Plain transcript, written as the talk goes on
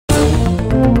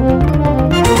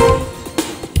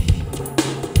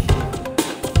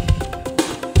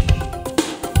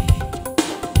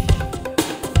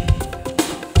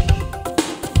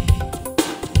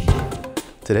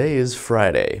Today is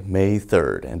Friday, May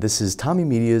 3rd, and this is Tommy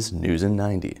Media's News in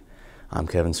 90. I'm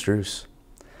Kevin Struess.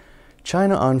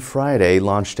 China on Friday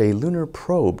launched a lunar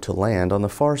probe to land on the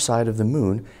far side of the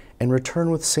moon and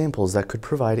return with samples that could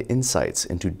provide insights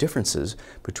into differences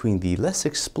between the less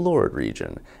explored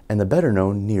region and the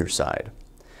better-known near side.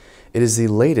 It is the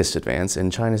latest advance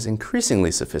in China's increasingly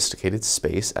sophisticated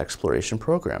space exploration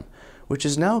program, which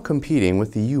is now competing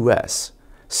with the U.S.,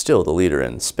 still the leader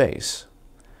in space.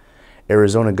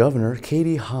 Arizona Governor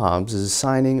Katie Hobbs'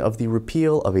 signing of the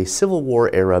repeal of a Civil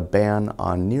War-era ban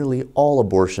on nearly all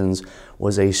abortions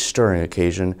was a stirring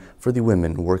occasion for the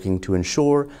women working to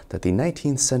ensure that the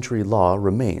 19th century law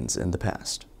remains in the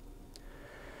past.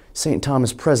 St.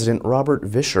 Thomas President Robert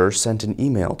Vischer sent an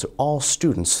email to all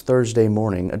students Thursday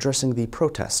morning addressing the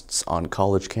protests on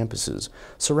college campuses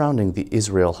surrounding the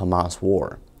Israel-Hamas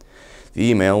war. The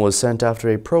email was sent after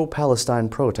a pro-Palestine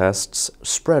protests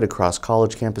spread across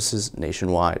college campuses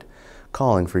nationwide,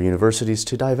 calling for universities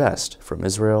to divest from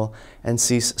Israel and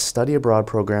cease study abroad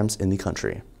programs in the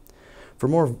country. For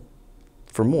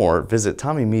more, visit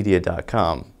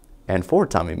TommyMedia.com. And for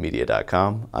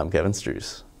TommyMedia.com, I'm Kevin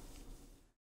Struess.